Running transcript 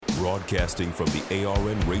Broadcasting from the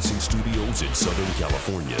ARN Racing Studios in Southern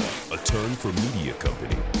California, a turn for media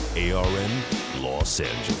company, ARN Los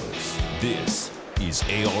Angeles. This is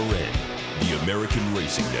ARN, the American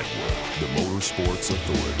Racing Network, the Motorsports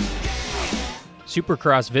Authority.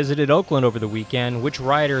 Supercross visited Oakland over the weekend. Which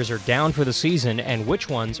riders are down for the season and which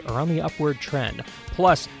ones are on the upward trend?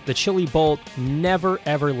 Plus, the Chili Bowl never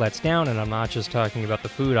ever lets down, and I'm not just talking about the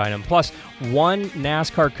food item. Plus, one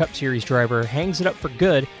NASCAR Cup Series driver hangs it up for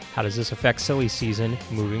good. How does this affect silly season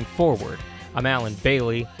moving forward? I'm Alan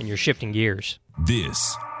Bailey, and you're shifting gears.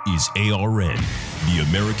 This is ARN, the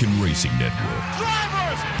American Racing Network.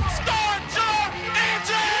 Drivers, start your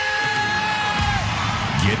engine!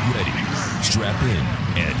 Get ready, strap in,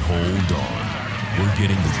 and hold on. We're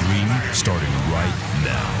getting the green starting right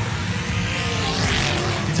now.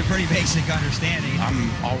 It's a pretty basic understanding.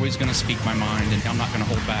 I'm always going to speak my mind, and I'm not going to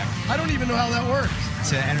hold back. I don't even know how that works.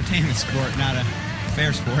 It's an entertainment sport, not a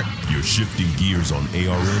fair sport. You're shifting gears on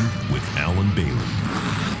ARN with Alan Bailey.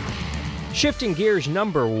 Shifting gears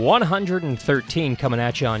number 113 coming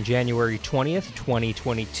at you on January 20th,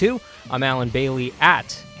 2022. I'm Alan Bailey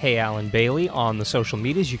at Hey Alan Bailey on the social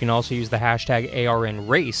medias. You can also use the hashtag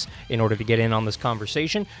ARNRace in order to get in on this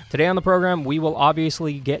conversation. Today on the program, we will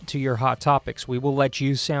obviously get to your hot topics. We will let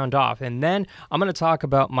you sound off. And then I'm going to talk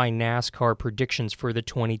about my NASCAR predictions for the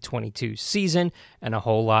 2022 season and a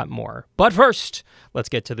whole lot more. But first, let's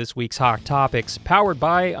get to this week's hot topics, powered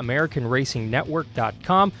by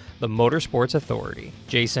AmericanRacingNetwork.com, the Motorsports Authority.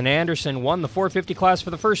 Jason Anderson won the 450 class for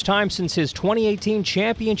the first time since his 2018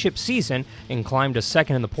 championship season and climbed a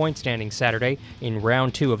second in the point standing Saturday in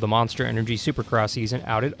round 2 of the Monster Energy Supercross season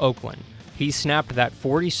out at Oakland. He snapped that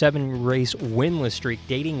 47-race winless streak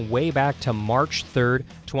dating way back to March 3rd,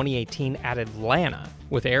 2018 at Atlanta,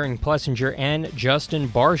 with Aaron Plessinger and Justin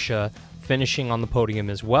Barcia finishing on the podium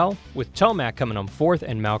as well, with Tomac coming on 4th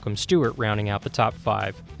and Malcolm Stewart rounding out the top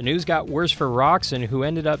 5. The news got worse for Roczen, who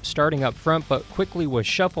ended up starting up front but quickly was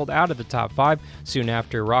shuffled out of the top 5 soon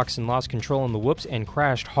after Roczen lost control in the whoops and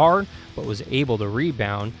crashed hard, but was able to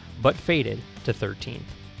rebound, but faded to 13th.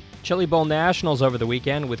 Chili Bowl Nationals over the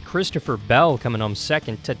weekend, with Christopher Bell coming home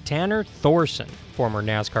second to Tanner Thorson, former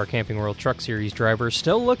NASCAR Camping World Truck Series driver,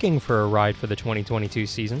 still looking for a ride for the 2022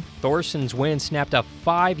 season. Thorson's win snapped a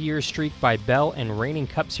 5-year streak by Bell and reigning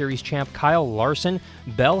Cup Series champ Kyle Larson.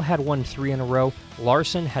 Bell had won 3 in a row.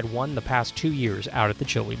 Larson had won the past 2 years out at the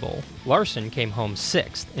Chili Bowl. Larson came home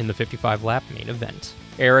 6th in the 55-lap main event.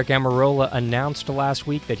 Eric Amarola announced last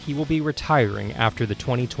week that he will be retiring after the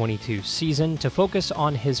 2022 season to focus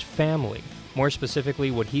on his family, more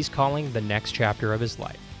specifically what he's calling the next chapter of his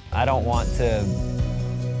life. I don't want to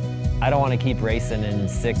keep racing in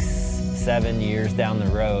 6-7 years down the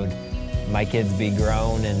road. My kids be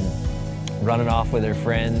grown and running off with their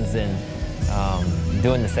friends and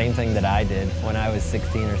doing the same thing that I did when I was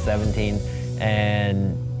 16 or 17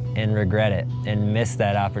 and regret it and miss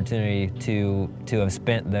that opportunity to have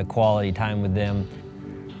spent the quality time with them.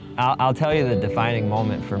 I'll tell you the defining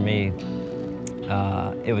moment for me.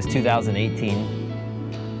 It was 2018.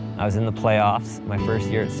 I was in the playoffs, my first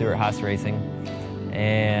year at Stewart-Haas Racing,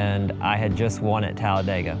 and I had just won at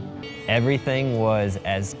Talladega. Everything was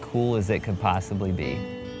as cool as it could possibly be.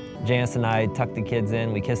 Janice and I tucked the kids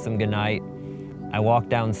in, we kissed them goodnight. I walked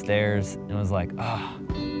downstairs and was like,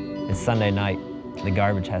 it's Sunday night. The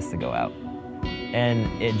garbage has to go out. And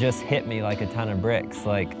it just hit me like a ton of bricks.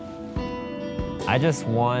 Like, I just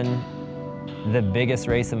won the biggest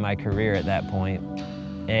race in my career at that point,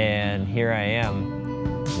 and here I am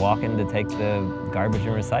walking to take the garbage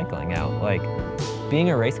and recycling out. Like,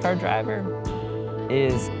 being a race car driver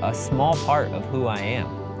is a small part of who I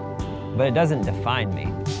am, but it doesn't define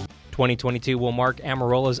me. 2022 will mark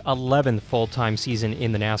Amarola's 11th full-time season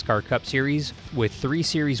in the NASCAR Cup Series, with 3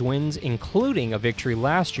 series wins, including a victory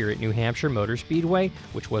last year at New Hampshire Motor Speedway,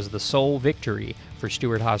 which was the sole victory for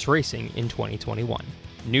Stewart-Haas Racing in 2021.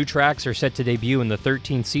 New tracks are set to debut in the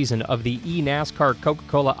 13th season of the eNASCAR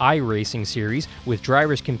Coca-Cola iRacing Series, with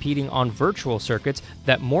drivers competing on virtual circuits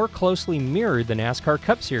that more closely mirror the NASCAR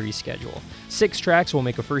Cup Series schedule. 6 tracks will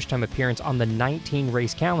make a first-time appearance on the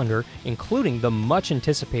 19-race calendar, including the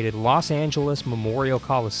much-anticipated Los Angeles Memorial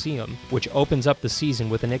Coliseum, which opens up the season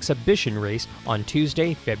with an exhibition race on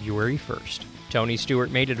Tuesday, February 1st. Tony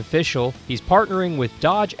Stewart made it official. He's partnering with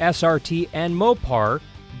Dodge SRT and Mopar,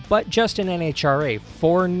 but just in NHRA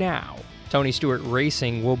for now. Tony Stewart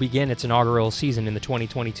Racing will begin its inaugural season in the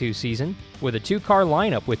 2022 season with a 2-car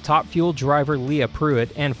lineup with Top Fuel driver Leah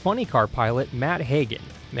Pruitt and Funny Car pilot Matt Hagan.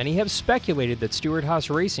 Many have speculated that Stewart-Haas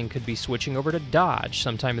Racing could be switching over to Dodge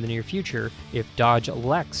sometime in the near future if Dodge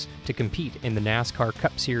elects to compete in the NASCAR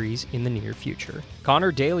Cup Series in the near future.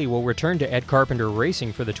 Connor Daly will return to Ed Carpenter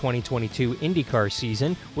Racing for the 2022 IndyCar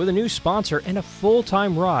season with a new sponsor and a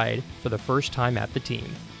full-time ride for the first time at the team.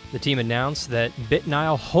 The team announced that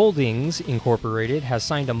BitNile Holdings Incorporated has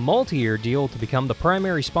signed a multi-year deal to become the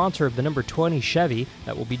primary sponsor of the number 20 Chevy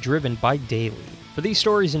that will be driven by Daly. For these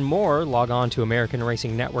stories and more, log on to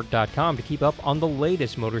AmericanRacingNetwork.com to keep up on the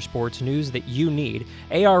latest motorsports news that you need.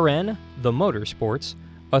 ARN, the Motorsports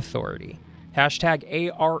Authority.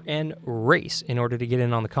 Hashtag ARN Race in order to get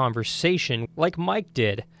in on the conversation, like Mike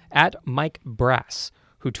did, at Mike Brass,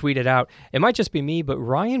 who tweeted out, "It might just be me, but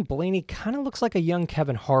Ryan Blaney kind of looks like a young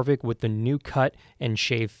Kevin Harvick with the new cut and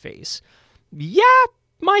shaved face." Yeah,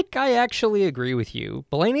 Mike, I actually agree with you.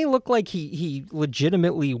 Blaney looked like he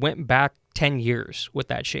legitimately went back 10 years with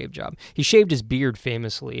that shave job. He shaved his beard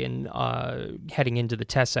famously and heading into the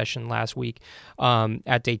test session last week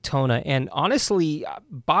at Daytona. And honestly,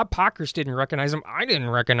 Bob Pockrass didn't recognize him. I didn't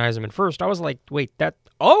recognize him at first. I was like, wait,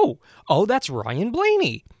 that's Ryan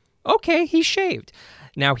Blaney. Okay, he shaved.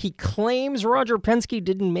 Now, he claims Roger Penske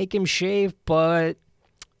didn't make him shave, but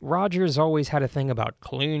Roger's always had a thing about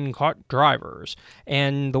clean-cut drivers.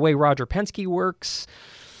 And the way Roger Penske works,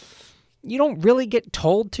 you don't really get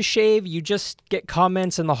told to shave. You just get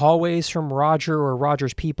comments in the hallways from Roger or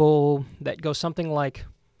Roger's people that go something like,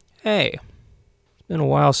 "Hey, it's been a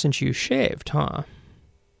while since you shaved, huh?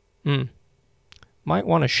 Might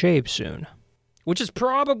want to shave soon." Which is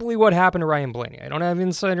probably what happened to Ryan Blaney. I don't have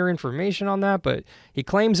insider information on that, but he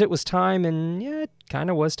claims it was time, and yeah, it kind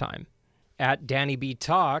of was time. At Danny B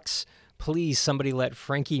Talks, "Please, somebody let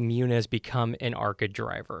Frankie Muniz become an ARCA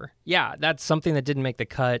driver." Yeah, that's something that didn't make the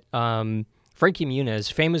cut. Frankie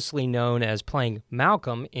Muniz, famously known as playing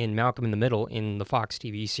Malcolm in Malcolm in the Middle in the Fox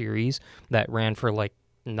TV series that ran for like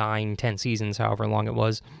 9-10 seasons, however long it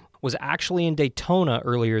was actually in Daytona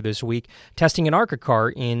earlier this week, testing an ARCA car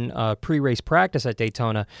in pre-race practice at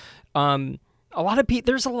Daytona.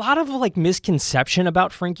 There's a lot of like misconception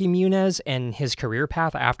about Frankie Muniz and his career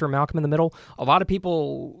path after Malcolm in the Middle. A lot of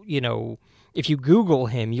people, if you Google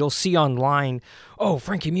him, you'll see online, "Oh,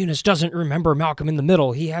 Frankie Muniz doesn't remember Malcolm in the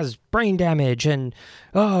Middle. He has brain damage, and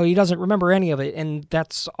he doesn't remember any of it." And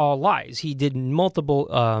that's all lies. He did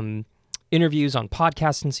multiple interviews on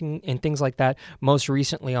podcasts and things like that, most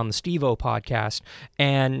recently on the Steve-O podcast,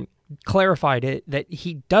 and clarified it that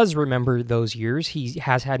he does remember those years. He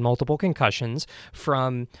has had multiple concussions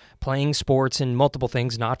from playing sports and multiple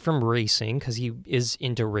things, not from racing, because he is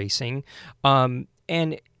into racing. And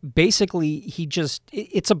basically,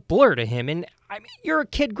 it's a blur to him. And I mean, you're a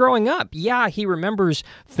kid growing up. Yeah, he remembers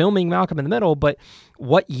filming Malcolm in the Middle, but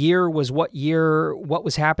what year? What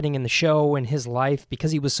was happening in the show and his life?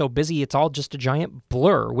 Because he was so busy, it's all just a giant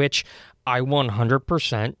blur, which I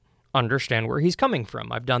 100% understand where he's coming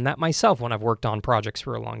from. I've done that myself when I've worked on projects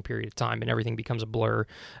for a long period of time and everything becomes a blur.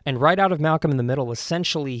 And right out of Malcolm in the Middle,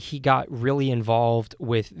 essentially, he got really involved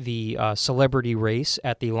with the celebrity race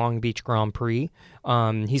at the Long Beach Grand Prix.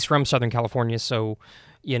 He's from Southern California, so,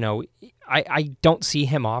 I don't see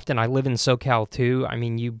him often. I live in SoCal too. I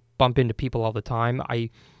mean, you bump into people all the time.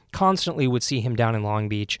 I constantly would see him down in Long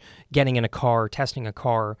Beach, getting in a car, testing a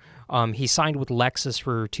car. He signed with Lexus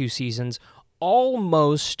for 2 seasons,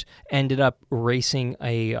 almost ended up racing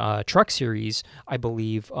a truck series, I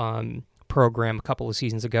believe, program a couple of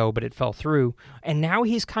seasons ago, but it fell through. And now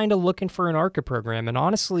he's kind of looking for an ARCA program. And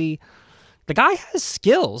honestly, the guy has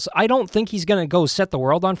skills. I don't think he's going to go set the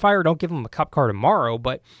world on fire. Don't give him a cup car tomorrow,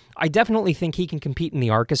 but I definitely think he can compete in the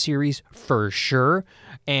ARCA series for sure.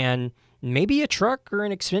 And maybe a truck or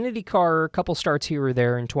an Xfinity car or a couple starts here or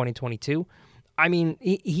there in 2022. I mean,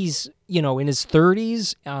 he's, in his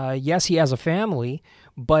 30s. Yes, he has a family,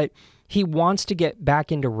 but he wants to get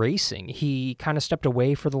back into racing. He kind of stepped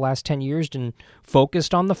away for the last 10 years and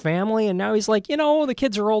focused on the family, and now he's like, the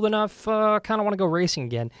kids are old enough, kind of want to go racing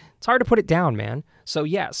again. It's hard to put it down, man. So,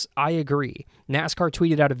 yes, I agree. NASCAR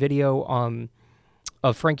tweeted out a video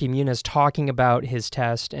of Frankie Muniz talking about his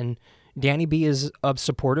test, and Danny B is of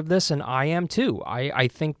support of this, and I am too. I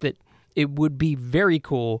think that it would be very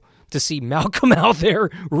cool to see Malcolm out there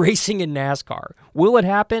racing in NASCAR. Will it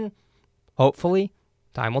happen? Hopefully.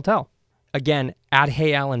 Time will tell. Again, at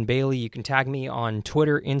Hey Alan Bailey. You can tag me on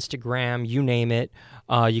Twitter, Instagram, you name it.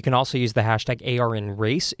 You can also use the hashtag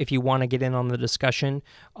ARNRace if you want to get in on the discussion.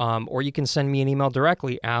 Or you can send me an email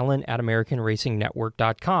directly,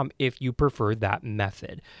 alan@AmericanRacingNetwork.com, if you prefer that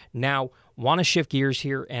method. Now, want to shift gears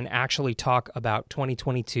here and actually talk about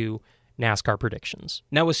 2022 NASCAR predictions.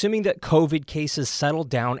 Now, assuming that COVID cases settle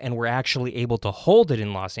down and we're actually able to hold it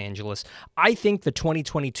in Los Angeles, I think the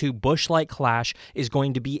 2022 Busch Light Clash is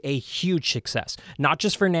going to be a huge success, not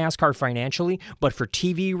just for NASCAR financially, but for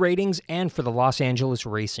TV ratings and for the Los Angeles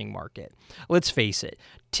racing market. Let's face it,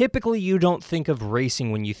 typically you don't think of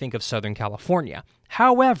racing when you think of Southern California.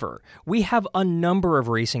 However, we have a number of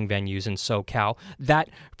racing venues in SoCal that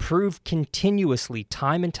prove continuously,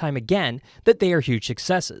 time and time again, that they are huge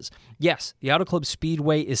successes. Yes, the Auto Club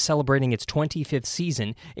Speedway is celebrating its 25th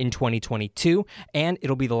season in 2022, and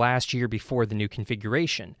it'll be the last year before the new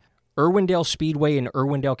configuration. Irwindale Speedway in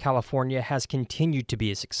Irwindale, California has continued to be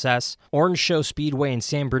a success. Orange Show Speedway in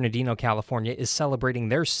San Bernardino, California is celebrating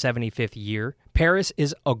their 75th year. Paris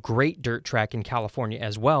is a great dirt track in California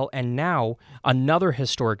as well, and now another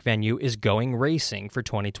historic venue is going racing for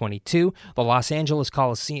 2022, the Los Angeles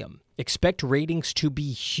Coliseum. Expect ratings to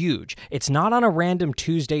be huge. It's not on a random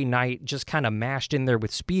Tuesday night just kind of mashed in there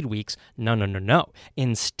with Speed Weeks. No.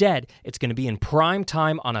 Instead, it's going to be in prime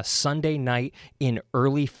time on a Sunday night in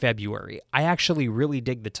early February. I actually really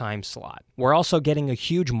dig the time slot. We're also getting a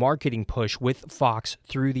huge marketing push with Fox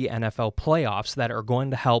through the NFL playoffs that are going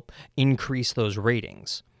to help increase those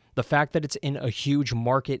ratings. The fact that it's in a huge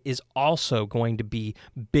market is also going to be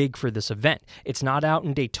big for this event. It's not out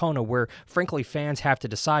in Daytona where, frankly, fans have to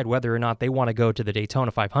decide whether or not they want to go to the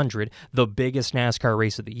Daytona 500, the biggest NASCAR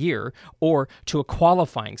race of the year, or to a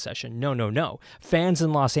qualifying session. No. Fans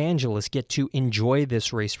in Los Angeles get to enjoy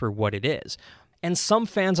this race for what it is. And some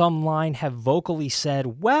fans online have vocally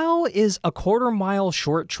said, well, is a quarter-mile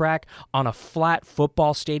short track on a flat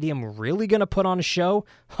football stadium really going to put on a show?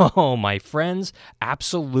 Oh, my friends,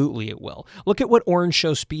 absolutely it will. Look at what Orange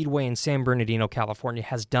Show Speedway in San Bernardino, California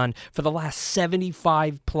has done for the last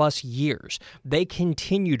 75-plus years. They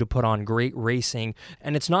continue to put on great racing,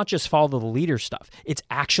 and it's not just follow the leader stuff. It's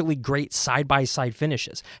actually great side-by-side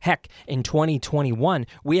finishes. Heck, in 2021,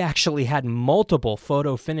 we actually had multiple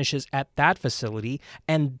photo finishes at that facility,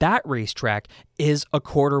 and that racetrack is a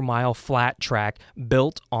quarter-mile flat track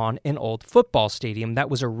built on an old football stadium that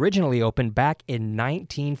was originally opened back in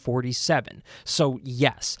 1947. So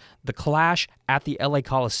yes, the Clash at the LA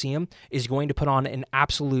Coliseum is going to put on an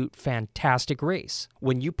absolute fantastic race.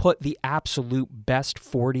 When you put the absolute best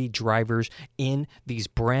 40 drivers in these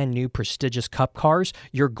brand new prestigious Cup cars,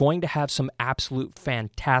 you're going to have some absolute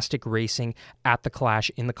fantastic racing at the Clash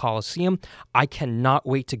in the Coliseum. I cannot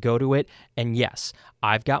wait to go to it, and yes,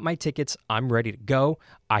 I've got my tickets. I'm ready to go.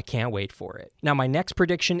 I can't wait for it. Now, my next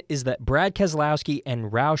prediction is that Brad Keselowski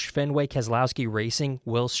and Roush Fenway Keselowski Racing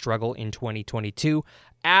will struggle in 2022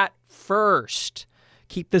 at first.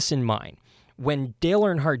 Keep this in mind. When Dale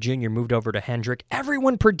Earnhardt Jr. moved over to Hendrick,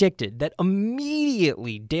 everyone predicted that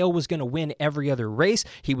immediately Dale was going to win every other race.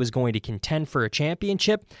 He was going to contend for a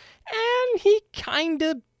championship, and he kind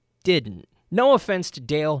of didn't. No offense to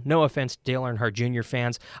Dale Earnhardt Jr.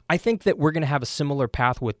 fans. I think that we're going to have a similar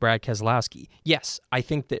path with Brad Keselowski. Yes, I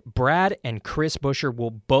think that Brad and Chris Buescher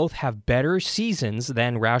will both have better seasons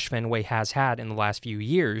than Roush Fenway has had in the last few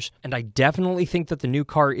years, and I definitely think that the new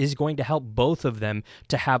car is going to help both of them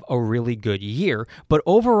to have a really good year, but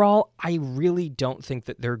overall, I really don't think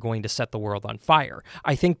that they're going to set the world on fire.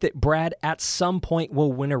 I think that Brad at some point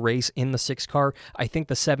will win a race in the 6 car. I think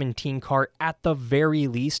the 17 car at the very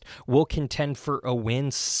least will contend for a win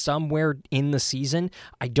somewhere in the season.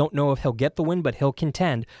 I don't know if he'll get the win, but he'll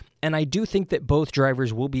contend. And I do think that both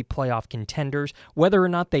drivers will be playoff contenders. Whether or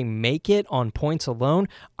not they make it on points alone,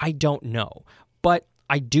 I don't know. But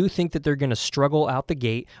I do think that they're going to struggle out the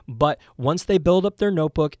gate, but once they build up their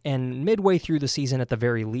notebook and midway through the season at the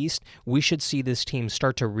very least, we should see this team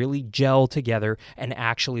start to really gel together and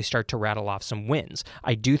actually start to rattle off some wins.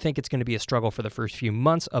 I do think it's going to be a struggle for the first few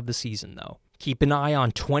months of the season, though. Keep an eye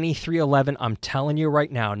on 2311. I'm telling you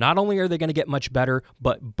right now, not only are they going to get much better,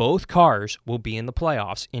 but both cars will be in the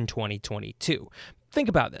playoffs in 2022. Think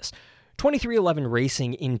about this. 2311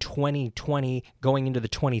 Racing in 2020 going into the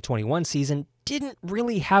 2021 season didn't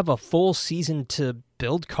really have a full season to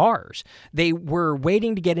build cars. They were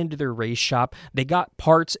waiting to get into their race shop. They got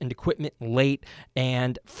parts and equipment late,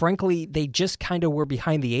 and frankly, they just kind of were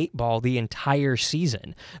behind the 8 ball the entire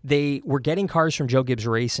season. They were getting cars from Joe Gibbs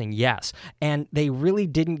Racing, yes, and they really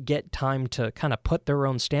didn't get time to kind of put their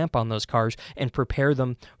own stamp on those cars and prepare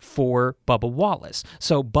them for Bubba Wallace.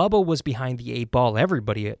 So Bubba was behind the 8 ball.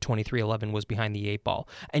 Everybody at 2311 was behind the 8 ball.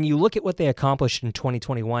 And you look at what they accomplished in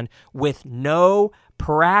 2021 with no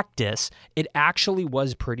practice, it actually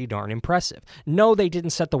was pretty darn impressive. No, they didn't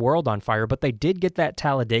set the world on fire, but they did get that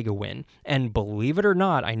Talladega win. And believe it or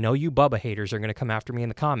not, I know you Bubba haters are going to come after me in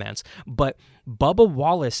the comments, but Bubba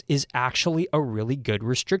Wallace is actually a really good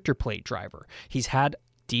restrictor plate driver. He's had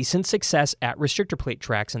decent success at restrictor plate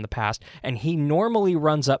tracks in the past, and he normally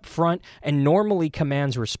runs up front and normally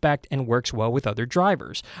commands respect and works well with other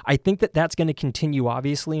drivers. I think that that's going to continue,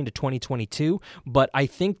 obviously, into 2022, but I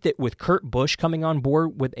think that with Kurt Busch coming on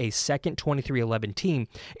board with a second 2311 team,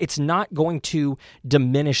 it's not going to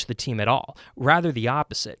diminish the team at all. Rather, the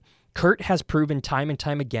opposite. Kurt has proven time and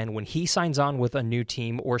time again when he signs on with a new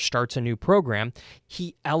team or starts a new program,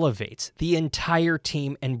 he elevates the entire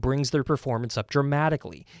team and brings their performance up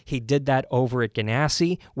dramatically. He did that over at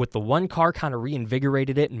Ganassi with the one car, kind of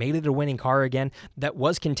reinvigorated it and made it a winning car again that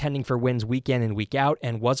was contending for wins week in and week out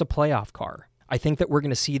and was a playoff car. I think that we're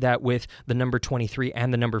going to see that with the number 23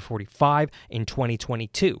 and the number 45 in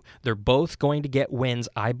 2022. They're both going to get wins,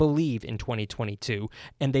 I believe, in 2022,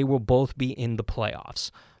 and they will both be in the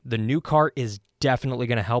playoffs. The new car is definitely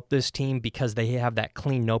going to help this team because they have that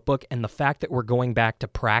clean notebook, and the fact that we're going back to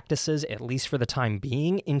practices, at least for the time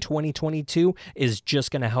being in 2022, is just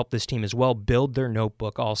going to help this team as well build their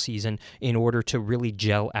notebook all season in order to really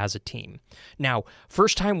gel as a team. Now,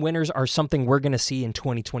 first-time winners are something we're going to see in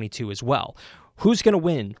 2022 as well. Who's going to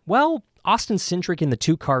win? Well, Austin Cindric in the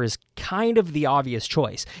 2 car is kind of the obvious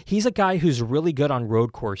choice. He's a guy who's really good on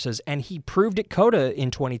road courses, and he proved at COTA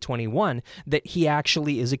in 2021 that he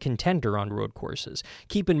actually is a contender on road courses.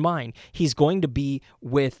 Keep in mind, he's going to be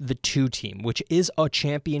with the 2 team, which is a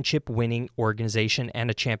championship-winning organization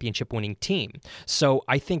and a championship-winning team. So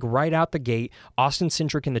I think right out the gate, Austin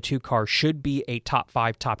Cindric in the 2 car should be a top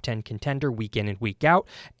 5, top 10 contender week in and week out,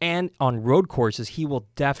 and on road courses, he will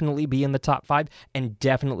definitely be in the top 5 and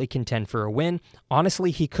definitely contend for a win.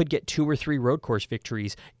 Honestly, he could get 2 or 3 road course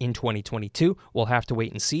victories in 2022. We'll have to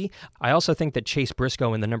wait and see. I also think that Chase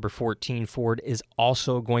Briscoe in the number 14 Ford is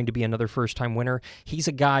also going to be another first-time winner. He's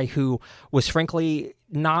a guy who was frankly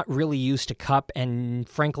not really used to Cup, and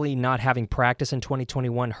frankly not having practice in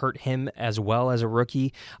 2021 hurt him as well as a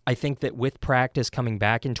rookie. I think that with practice coming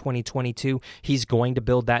back in 2022, he's going to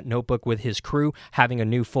build that notebook with his crew. Having a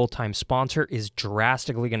new full-time sponsor is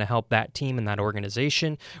drastically going to help that team and that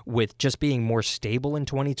organization with just being more stable in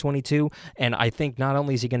 2022, and I think not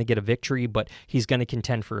only is he going to get a victory, but he's going to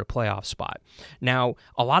contend for a playoff spot. Now,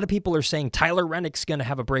 a lot of people are saying Tyler Reddick's going to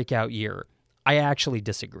have a breakout year. I actually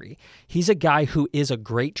disagree. He's a guy who is a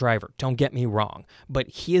great driver, don't get me wrong, but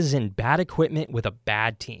he is in bad equipment with a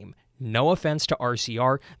bad team. No offense to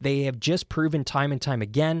RCR, they have just proven time and time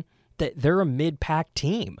again that they're a mid-pack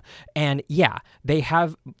team. And yeah, they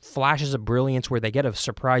have flashes of brilliance where they get a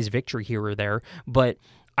surprise victory here or there, but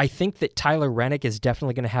I think that Tyler Reddick is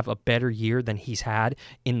definitely going to have a better year than he's had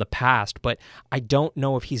in the past, but I don't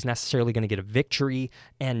know if he's necessarily going to get a victory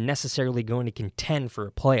and necessarily going to contend for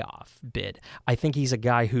a playoff bid. I think he's a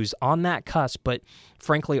guy who's on that cusp, but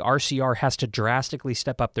frankly, RCR has to drastically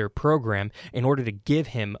step up their program in order to give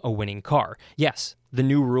him a winning car. Yes, the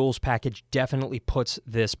new rules package definitely puts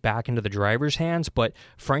this back into the driver's hands, but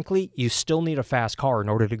frankly, you still need a fast car in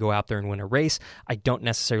order to go out there and win a race. I don't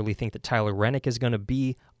necessarily think that Tyler Reddick is going to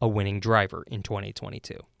be a winning driver in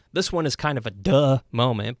 2022. This one is kind of a duh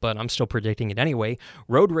moment, but I'm still predicting it anyway.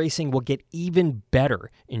 Road racing will get even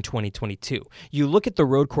better in 2022. You look at the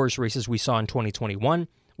road course races we saw in 2021,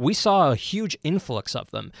 we saw a huge influx of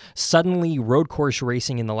them. Suddenly, road course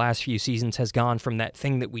racing in the last few seasons has gone from that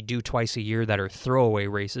thing that we do twice a year that are throwaway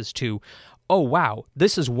races to, oh wow,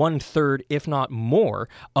 this is 1/3, if not more,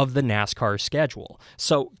 of the NASCAR schedule.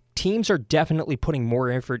 So teams are definitely putting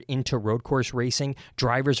more effort into road course racing.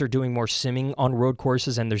 Drivers are doing more simming on road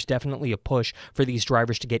courses, and there's definitely a push for these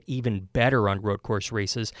drivers to get even better on road course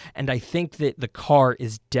races. And I think that the car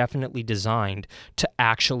is definitely designed to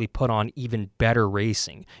actually put on even better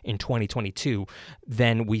racing in 2022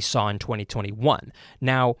 than we saw in 2021.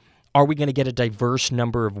 Now, are we going to get a diverse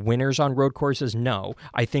number of winners on road courses? No.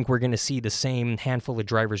 I think we're going to see the same handful of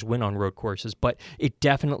drivers win on road courses, but it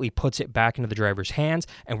definitely puts it back into the driver's hands,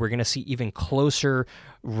 and we're going to see even closer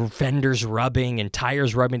fenders rubbing and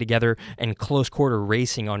tires rubbing together and close quarter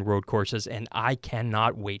racing on road courses, and I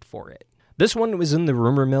cannot wait for it. This one was in the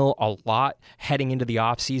rumor mill a lot heading into the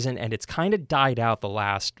offseason, and it's kind of died out the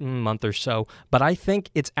last month or so, but I think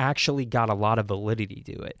it's actually got a lot of validity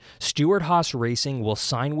to it. Stewart-Haas Racing will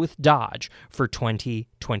sign with Dodge for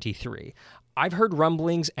 2023. I've heard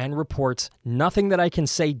rumblings and reports, nothing that I can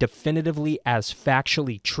say definitively as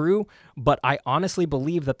factually true, but I honestly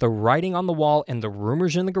believe that the writing on the wall and the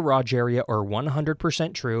rumors in the garage area are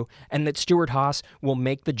 100% true, and that Stewart-Haas will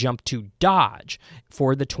make the jump to Dodge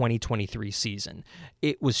for the 2023 season.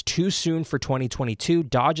 It was too soon for 2022.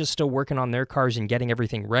 Dodge is still working on their cars and getting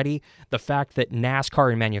everything ready. The fact that NASCAR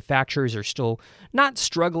and manufacturers are still not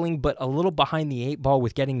struggling, but a little behind the eight ball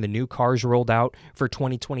with getting the new cars rolled out for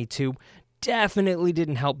 2022 definitely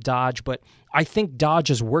didn't help Dodge, but I think Dodge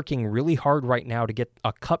is working really hard right now to get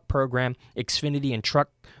a Cup program, Xfinity, and truck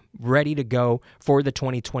ready to go for the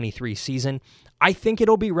 2023 season. I think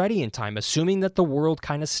it'll be ready in time, assuming that the world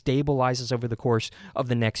kind of stabilizes over the course of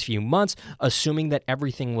the next few months, assuming that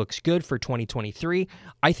everything looks good for 2023.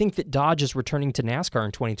 I think that Dodge is returning to NASCAR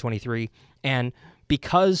in 2023, and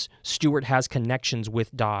because Stewart has connections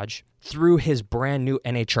with Dodge through his brand new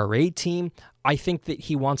NHRA team, I think that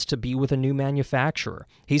he wants to be with a new manufacturer.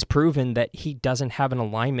 He's proven that he doesn't have an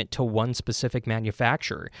alignment to one specific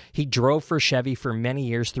manufacturer. He drove for Chevy for many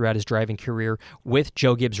years throughout his driving career with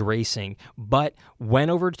Joe Gibbs Racing, but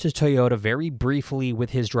went over to Toyota very briefly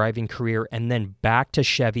with his driving career and then back to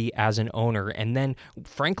Chevy as an owner. And then,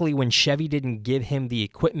 frankly, when Chevy didn't give him the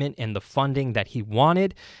equipment and the funding that he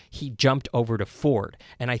wanted, he jumped over to Ford.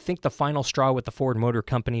 And I think the final straw with the Ford Motor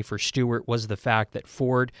Company for Stewart was the fact that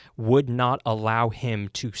Ford would not allow him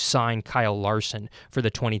to sign Kyle Larson for the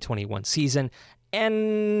 2021 season.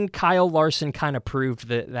 And Kyle Larson kind of proved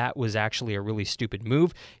that that was actually a really stupid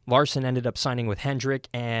move. Larson ended up signing with Hendrick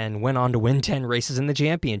and went on to win 10 races in the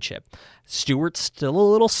championship. Stewart's still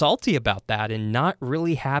a little salty about that and not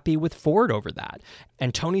really happy with Ford over that.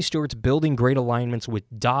 And Tony Stewart's building great alignments with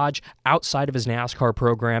Dodge outside of his NASCAR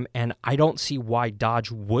program, and I don't see why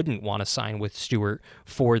Dodge wouldn't want to sign with Stewart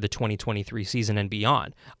for the 2023 season and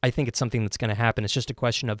beyond. I think it's something that's going to happen. It's just a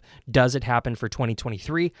question of, does it happen for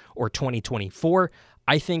 2023 or 2024?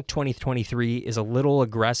 I think 2023 is a little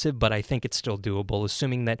aggressive, but I think it's still doable,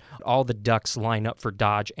 assuming that all the ducks line up for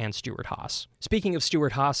Dodge and Stewart-Haas. Speaking of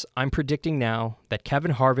Stewart-Haas, I'm predicting now that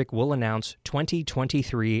Kevin Harvick will announce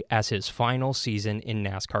 2023 as his final season in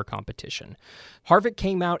NASCAR competition. Harvick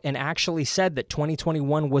came out and actually said that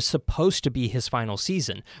 2021 was supposed to be his final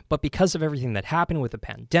season, but because of everything that happened with the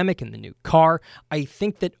pandemic and the new car, I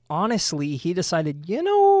think that honestly he decided,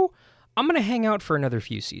 I'm going to hang out for another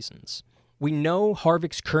few seasons. We know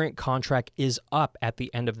Harvick's current contract is up at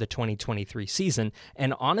the end of the 2023 season,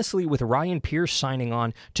 and honestly, with Ryan Pierce signing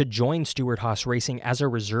on to join Stewart-Haas Racing as a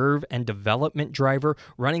reserve and development driver,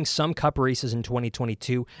 running some Cup races in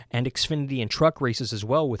 2022 and Xfinity and truck races as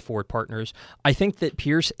well with Ford partners, I think that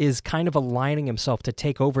Pierce is kind of aligning himself to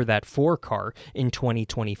take over that 4 car in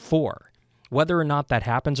 2024. Whether or not that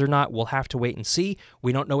happens or not, we'll have to wait and see.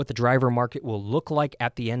 We don't know what the driver market will look like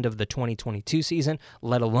at the end of the 2022 season,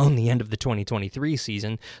 let alone the end of the 2023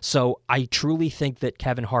 season. So I truly think that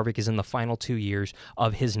Kevin Harvick is in the final 2 years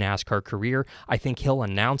of his NASCAR career. I think he'll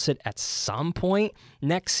announce it at some point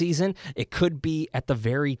next season. It could be at the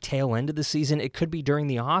very tail end of the season. It could be during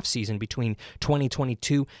the off season between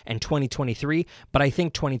 2022 and 2023. But I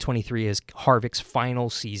think 2023 is Harvick's final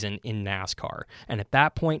season in NASCAR. And at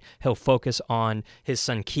that point, he'll focus on his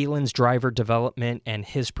son Keelan's driver development and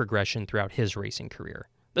his progression throughout his racing career.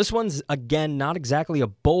 This one's, again, not exactly a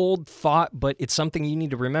bold thought, but it's something you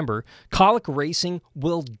need to remember. Colic Racing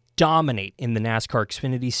will dominate in the NASCAR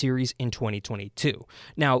Xfinity Series in 2022.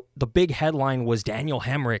 Now, the big headline was Daniel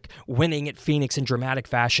Hemrick winning at Phoenix in dramatic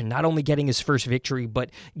fashion, not only getting his first victory,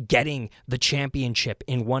 but getting the championship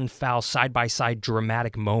in one foul, side-by-side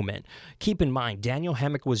dramatic moment. Keep in mind, Daniel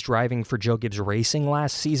Hemrick was driving for Joe Gibbs Racing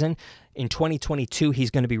last season. In 2022,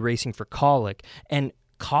 he's going to be racing for Colic, and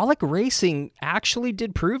Colic Racing actually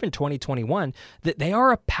did prove in 2021 that they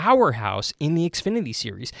are a powerhouse in the Xfinity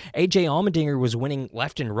Series. AJ Allmendinger was winning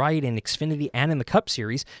left and right in Xfinity and in the Cup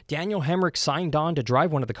Series. Daniel Hemrick signed on to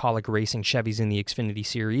drive one of the Colic Racing Chevys in the Xfinity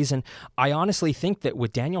Series, and I honestly think that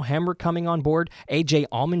with Daniel Hemrick coming on board, AJ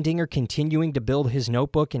Allmendinger continuing to build his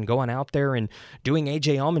notebook and going out there and doing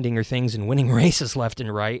AJ Allmendinger things and winning races left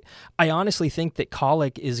and right, I honestly think that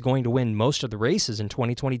Colic is going to win most of the races in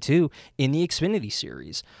 2022 in the Xfinity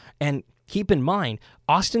Series. And keep in mind,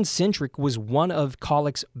 Austin Cindric was one of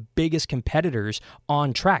Colic's biggest competitors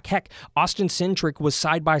on track. Heck, Austin Cindric was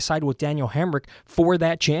side-by-side with Daniel Hemrick for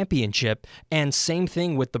that championship, and same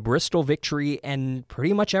thing with the Bristol victory and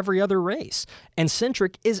pretty much every other race. And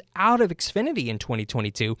Cindric is out of Xfinity in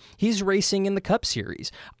 2022. He's racing in the Cup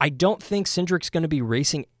Series. I don't think Cindric's going to be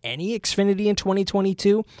racing any Xfinity in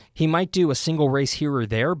 2022. He might do a single race here or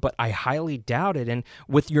there, but I highly doubt it. And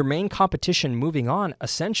with your main competition moving on,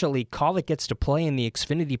 essentially, Colic gets to play in the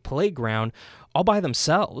Xfinity playground all by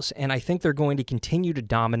themselves, and I think they're going to continue to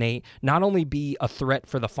dominate, not only be a threat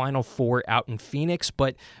for the Final Four out in Phoenix,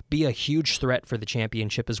 but be a huge threat for the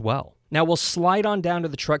championship as well. Now, we'll slide on down to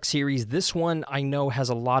the Truck Series. This one I know has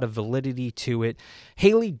a lot of validity to it.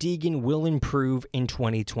 Hailie Deegan will improve in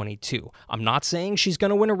 2022. I'm not saying she's going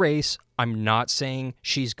to win a race. I'm not saying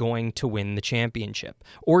she's going to win the championship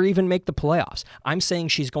or even make the playoffs. I'm saying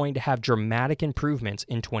she's going to have dramatic improvements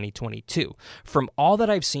in 2022. From all that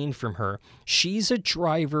I've seen from her, she's a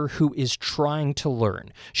driver who is trying to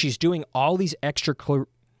learn. She's doing all these extra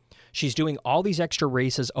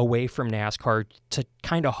races away from NASCAR to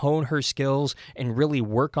kind of hone her skills and really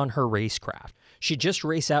work on her racecraft. She just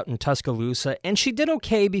raced out in Tuscaloosa, and she did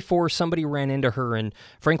okay before somebody ran into her and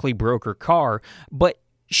frankly broke her car, but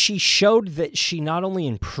she showed that she not only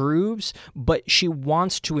improves, but she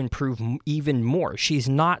wants to improve even more. She's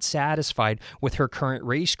not satisfied with her current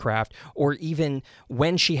racecraft, or even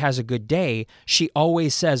when she has a good day, she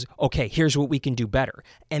always says, okay, here's what we can do better.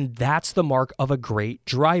 And that's the mark of a great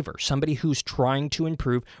driver, somebody who's trying to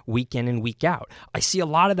improve week in and week out. I see a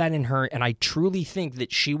lot of that in her, and I truly think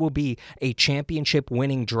that she will be a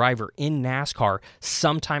championship-winning driver in NASCAR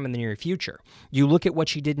sometime in the near future. You look at what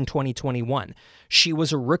she did in 2021. She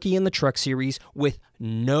was a rookie in the Truck Series with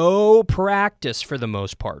no practice for the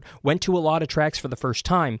most part. Went to a lot of tracks for the first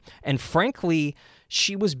time, and frankly,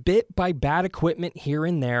 she was bit by bad equipment here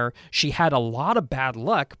and there. She had a lot of bad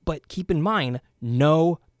luck, but keep in mind,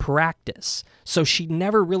 no practice. So she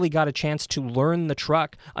never really got a chance to learn the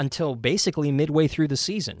truck until basically midway through the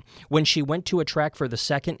season. When she went to a track for the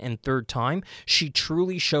second and third time, she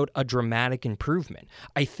truly showed a dramatic improvement.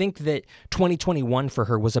 I think that 2021 for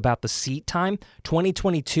her was about the seat time.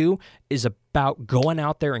 2022 is about going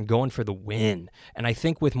out there and going for the win. And I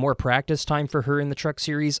think with more practice time for her in the Truck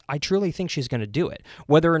Series, I truly think she's going to do it.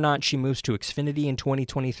 Whether or not she moves to Xfinity in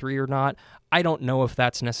 2023 or not, I don't know if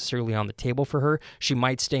that's necessarily on the table for her. She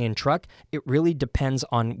might stay in truck. It really depends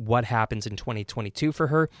on what happens in 2022 for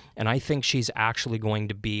her, and I think she's actually going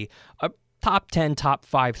to be a top 10, top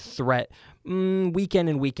 5 threat week in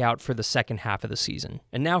and week out for the second half of the season.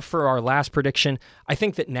 And now for our last prediction, I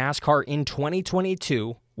think that NASCAR in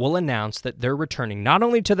 2022 will announce that they're returning not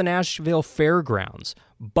only to the Nashville Fairgrounds,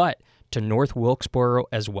 but to North Wilkesboro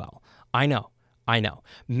as well. I know.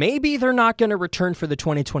 Maybe they're not going to return for the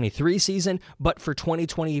 2023 season, but for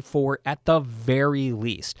 2024 at the very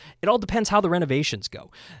least. It all depends how the renovations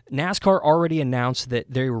go. NASCAR already announced that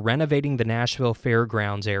they're renovating the Nashville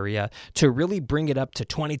Fairgrounds area to really bring it up to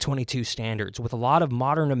 2022 standards with a lot of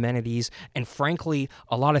modern amenities and, frankly,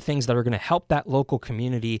 a lot of things that are going to help that local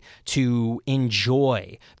community to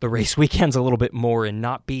enjoy the race weekends a little bit more and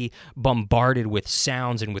not be bombarded with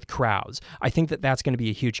sounds and with crowds. I think that that's going to be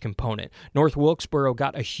a huge component. North Wilkesboro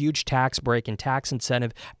got a huge tax break and tax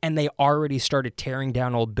incentive, and they already started tearing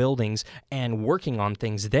down old buildings and working on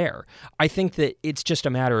things there. I think that it's just a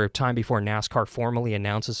matter of time before NASCAR formally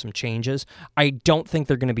announces some changes. I don't think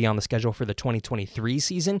they're going to be on the schedule for the 2023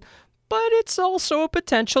 season, but it's also a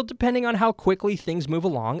potential depending on how quickly things move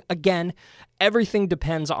along. Again, everything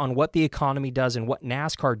depends on what the economy does and what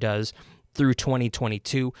NASCAR does through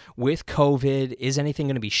 2022. With COVID, is anything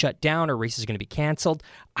going to be shut down or races going to be canceled?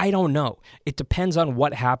 I don't know. It depends on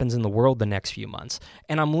what happens in the world the next few months.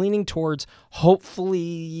 And I'm leaning towards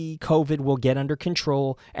hopefully COVID will get under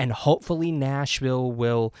control and hopefully Nashville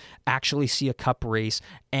will actually see a cup race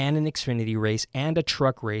and an Xfinity race and a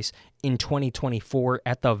truck race in 2024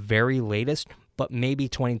 at the very latest, but maybe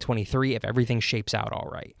 2023 if everything shapes out all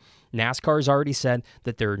right. NASCAR has already said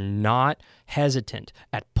that they're not hesitant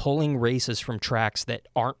at pulling races from tracks that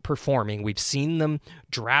aren't performing. We've seen them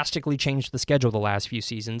drastically change the schedule the last few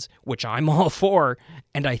seasons, which I'm all for,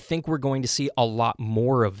 and I think we're going to see a lot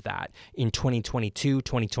more of that in 2022,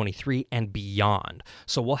 2023, and beyond.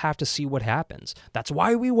 So we'll have to see what happens. That's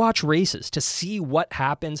why we watch races, to see what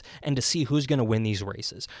happens and to see who's going to win these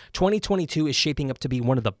races. 2022 is shaping up to be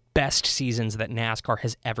one of the best seasons that NASCAR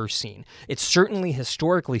has ever seen. It's certainly,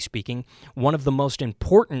 historically speaking, one of the most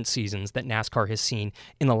important seasons that NASCAR has seen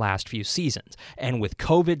in the last few seasons. And with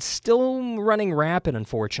COVID still running rampant,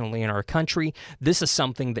 unfortunately, in our country, this is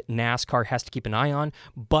something that NASCAR has to keep an eye on,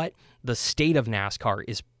 but the state of NASCAR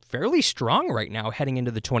is fairly strong right now heading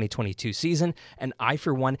into the 2022 season, and I,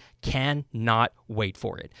 for one, cannot wait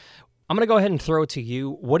for it. I'm going to go ahead and throw it to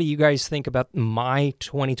you. What do you guys think about my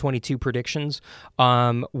 2022 predictions?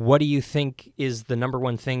 What do you think is the number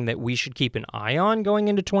one thing that we should keep an eye on going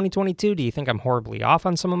into 2022? Do you think I'm horribly off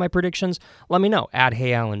on some of my predictions? Let me know. Add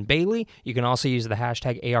Hey Alan Bailey. You can also use the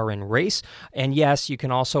hashtag ARNRace. And yes, you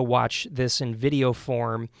can also watch this in video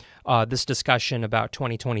form this discussion about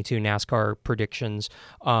 2022 NASCAR predictions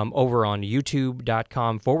over on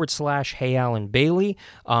youtube.com/Hey Alan Bailey.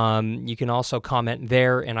 You can also comment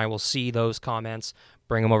there, and I will see those comments,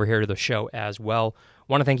 bring them over here to the show as well.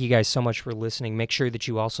 Want to thank you guys so much for listening. Make sure that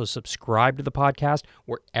you also subscribe to the podcast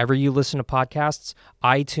wherever you listen to podcasts,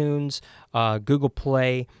 iTunes, Google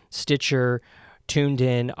Play, Stitcher, Tuned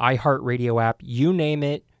In, iHeartRadio app, you name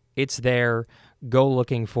it, it's there. Go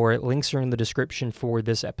looking for it. Links are in the description for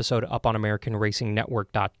this episode up on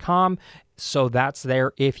AmericanRacingNetwork.com. So that's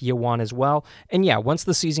there if you want as well. And yeah, once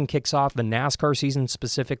the season kicks off, the NASCAR season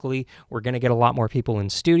specifically, we're going to get a lot more people in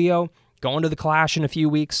studio. Going to the Clash in a few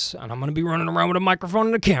weeks, and I'm going to be running around with a microphone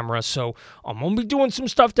and a camera, so I'm going to be doing some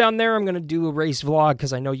stuff down there. I'm going to do a race vlog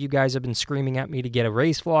because I know you guys have been screaming at me to get a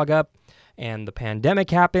race vlog up, and the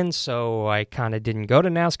pandemic happened, so I kind of didn't go to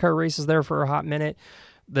NASCAR races there for a hot minute.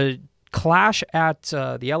 The Clash at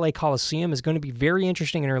the LA Coliseum is going to be very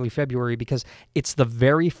interesting in early February because it's the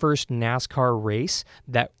very first NASCAR race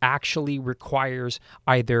that actually requires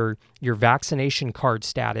either your vaccination card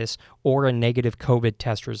status or a negative COVID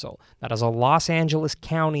test result. That is a Los Angeles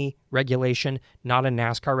County regulation, not a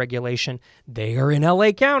NASCAR regulation. They are in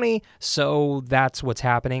LA County, so that's what's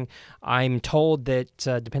happening. I'm told that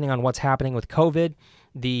depending on what's happening with COVID,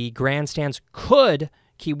 the grandstands could,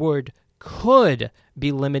 keyword could,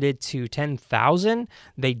 be limited to 10,000.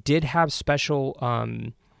 They did have special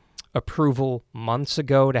approval months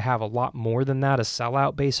ago to have a lot more than that, a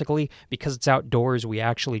sellout basically. Because it's outdoors, we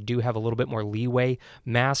actually do have a little bit more leeway.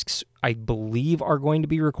 Masks, I believe, are going to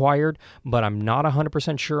be required, but I'm not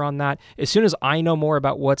 100% sure on that. As soon as I know more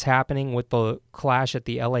about what's happening with the Clash at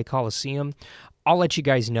the LA Coliseum, I'll let you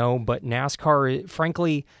guys know, but NASCAR,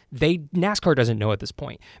 frankly, NASCAR doesn't know at this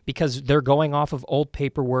point because they're going off of old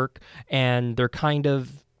paperwork and they're kind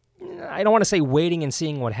of, I don't want to say waiting and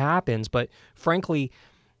seeing what happens, but frankly,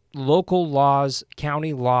 local laws,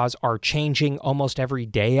 county laws are changing almost every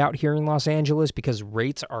day out here in Los Angeles because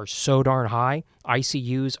rates are so darn high.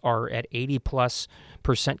 ICUs are at 80+%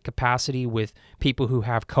 capacity with people who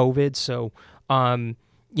have COVID. So,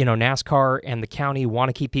 NASCAR and the county want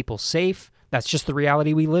to keep people safe. That's just the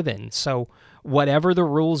reality we live in. So whatever the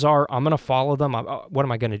rules are, I'm going to follow them. What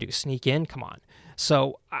am I going to do? Sneak in? Come on.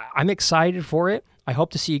 So I'm excited for it. I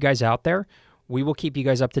hope to see you guys out there. We will keep you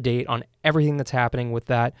guys up to date on everything that's happening with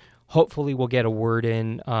that. Hopefully we'll get a word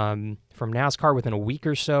in from NASCAR within a week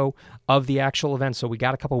or so of the actual event. So we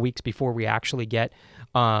got a couple weeks before we actually get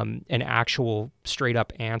an actual straight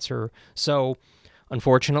up answer. So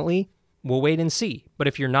unfortunately, we'll wait and see. But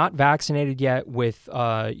if you're not vaccinated yet with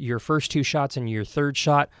your first 2 shots and your 3rd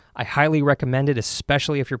shot, I highly recommend it,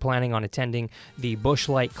 especially if you're planning on attending the Busch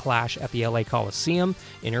Light Clash at the LA Coliseum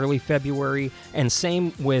in early February. And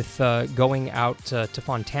same with going out to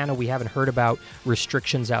Fontana. We haven't heard about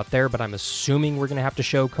restrictions out there, but I'm assuming we're going to have to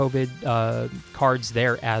show COVID cards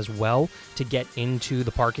there as well to get into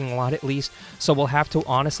the parking lot at least. So we'll have to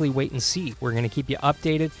honestly wait and see. We're going to keep you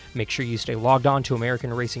updated. Make sure you stay logged on to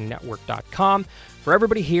AmericanRacingNetwork.com. For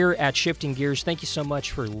everybody here at Shifting Gears, thank you so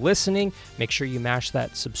much for listening. Make sure you mash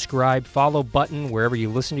that subscribe, follow button wherever you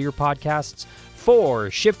listen to your podcasts.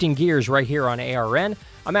 For Shifting Gears right here on ARN,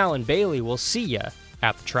 I'm Alan Bailey. We'll see you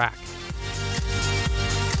at the track.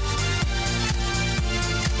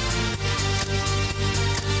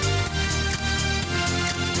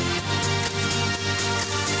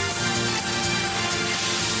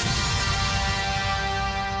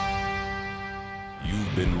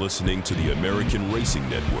 Been listening to the American Racing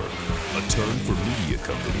Network, a turn for media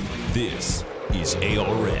company. This is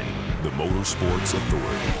ARN, the Motorsports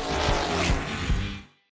Authority.